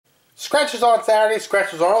Scratchers on Saturday,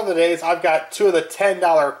 scratchers on other days. I've got two of the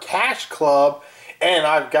 $10 Cash Club, and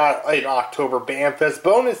I've got an Oktober Bamfest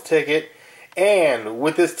bonus ticket. And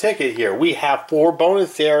with this ticket here, we have 4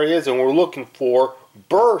 bonus areas, and we're looking for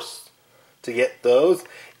bursts to get those.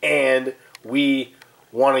 And we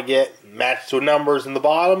want to get matched to numbers in the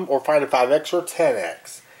bottom, or find a 5X or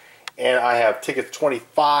 10X. And I have tickets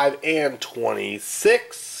 25 and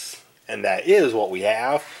 26, and that is what we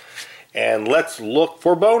have. And let's look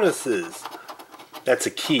for bonuses. That's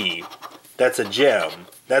a key. That's a gem.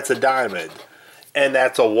 That's a diamond. And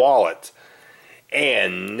that's a wallet.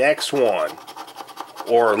 And next one.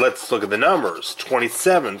 Or let's look at the numbers.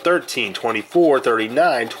 27, 13, 24,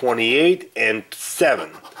 39, 28, and 7.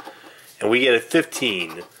 And we get a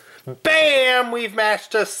 15. Bam! We've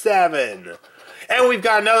matched a 7. And we've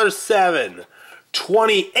got another 7.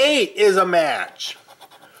 28 is a match.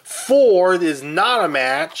 4 is not a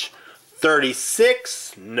match.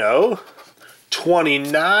 36, no.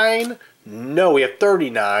 29, no, we have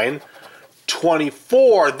 39.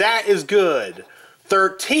 24, that is good.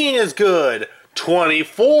 13 is good.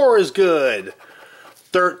 24 is good.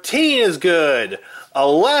 13 is good.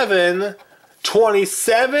 11,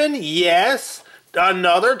 27, yes.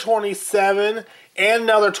 Another 27, and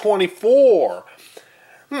another 24.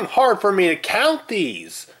 Hard for me to count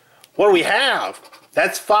these. What do we have?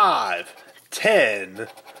 That's 5, 10,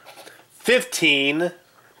 15,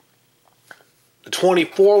 the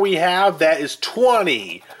 24 we have, that is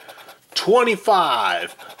 20,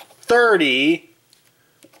 25, 30,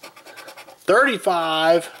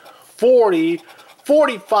 35, 40,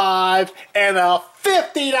 45, and a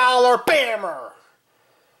 $50 bammer.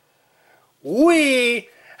 We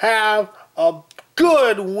have a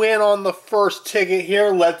good win on the first ticket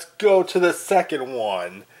here. Let's go to the second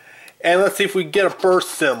one. And let's see if we get a burst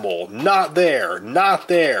symbol. Not there, not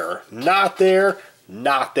there, not there,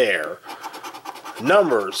 not there.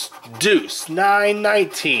 Numbers, deuce, 9,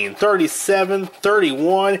 19, 37,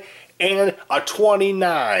 31, and a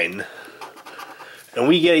 29. And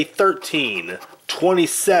we get a 13,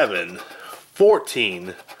 27,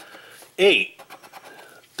 14, 8,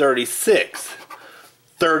 36,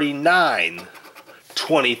 39,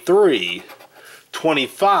 23,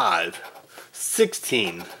 25,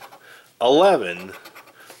 16, 11,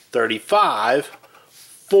 35,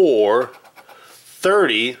 4,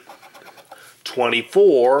 30,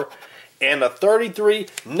 24, and a 33.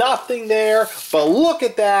 Nothing there, but look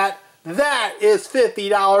at that. That is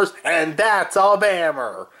 $50, and that's a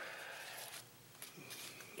bammer.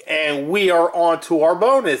 And we are on to our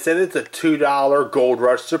bonus, and it's a $2 Gold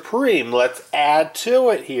Rush Supreme. Let's add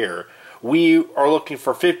to it here. We are looking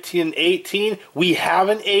for 15 and 18. We have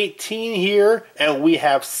an 18 here, and we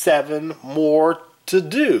have 7 more to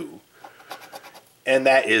do. And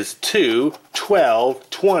that is 2, 12,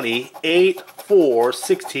 20, 8, 4,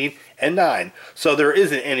 16, and 9. So there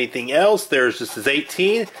isn't anything else. There's just this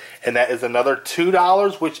 18, and that is another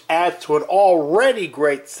 $2, which adds to an already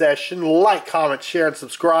great session. Like, comment, share, and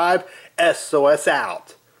subscribe. SOS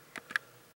out.